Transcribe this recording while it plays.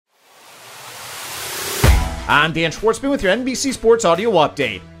I'm Dan Schwartzman with your NBC Sports Audio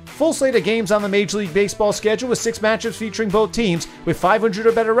Update. Full slate of games on the Major League Baseball schedule with 6 matchups featuring both teams with 500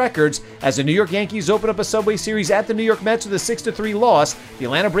 or better records as the New York Yankees open up a Subway Series at the New York Mets with a 6-3 loss. The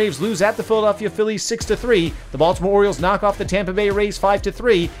Atlanta Braves lose at the Philadelphia Phillies 6-3. The Baltimore Orioles knock off the Tampa Bay Rays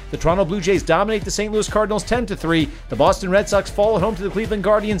 5-3. The Toronto Blue Jays dominate the St. Louis Cardinals 10-3. The Boston Red Sox fall at home to the Cleveland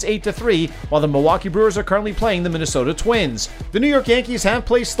Guardians 8-3, while the Milwaukee Brewers are currently playing the Minnesota Twins. The New York Yankees have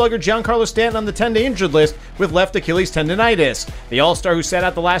placed slugger Giancarlo Stanton on the 10-day injured list with left Achilles tendonitis. The All-Star who sat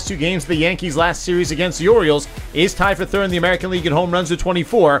out the last 2 games of the Yankees' last series against the Orioles is tied for third in the American League in home runs with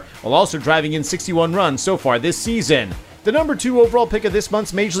 24, while also driving in 61 runs so far this season. The number 2 overall pick of this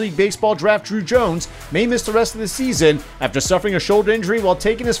month's Major League Baseball draft, Drew Jones, may miss the rest of the season after suffering a shoulder injury while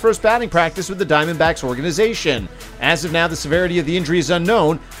taking his first batting practice with the Diamondbacks organization. As of now, the severity of the injury is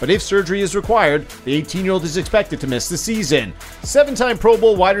unknown, but if surgery is required, the 18-year-old is expected to miss the season. 7-time Pro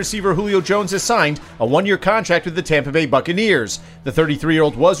Bowl wide receiver Julio Jones has signed a 1-year contract with the Tampa Bay Buccaneers. The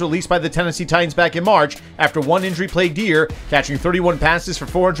 33-year-old was released by the Tennessee Titans back in March after one injury-plagued year, catching 31 passes for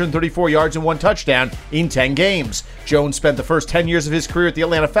 434 yards and 1 touchdown in 10 games. Jones spent the first 10 years of his career at the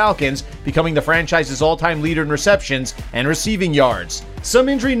Atlanta Falcons, becoming the franchise's all-time leader in receptions and receiving yards. Some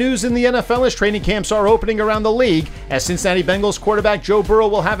injury news in the NFL as training camps are opening around the league, as Cincinnati Bengals quarterback Joe Burrow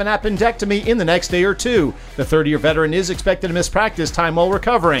will have an appendectomy in the next day or 2. The 30-year veteran is expected to miss practice time while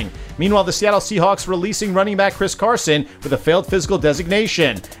recovering. Meanwhile, the Seattle Seahawks releasing running back Chris Carson with a failed physical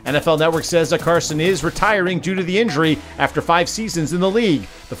designation. NFL Network says that Carson is retiring due to the injury after 5 seasons in the league.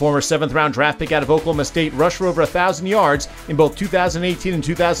 The former 7th-round draft pick out of Oklahoma State rushed for over 1,000 yards in both 2018 and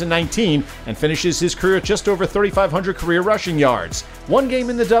 2019 and finishes his career at just over 3,500 career rushing yards. One game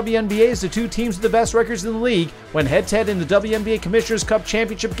in the WNBA is the 2 teams with the best records in the league went head-to-head in the WNBA Commissioner's Cup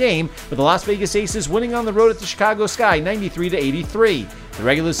Championship game, with the Las Vegas Aces winning on the road at the Chicago Sky 93-83. The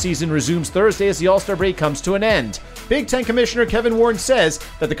regular season resumes Thursday as the All-Star break comes to an end. Big Ten Commissioner Kevin Warren says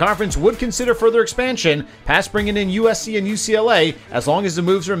that the conference would consider further expansion, past bringing in USC and UCLA, as long as the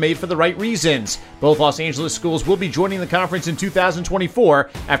moves are made for the right reasons. Both Los Angeles schools will be joining the conference in 2024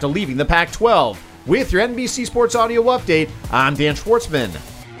 after leaving the Pac-12. With your NBC Sports Audio Update, I'm Dan Schwartzman.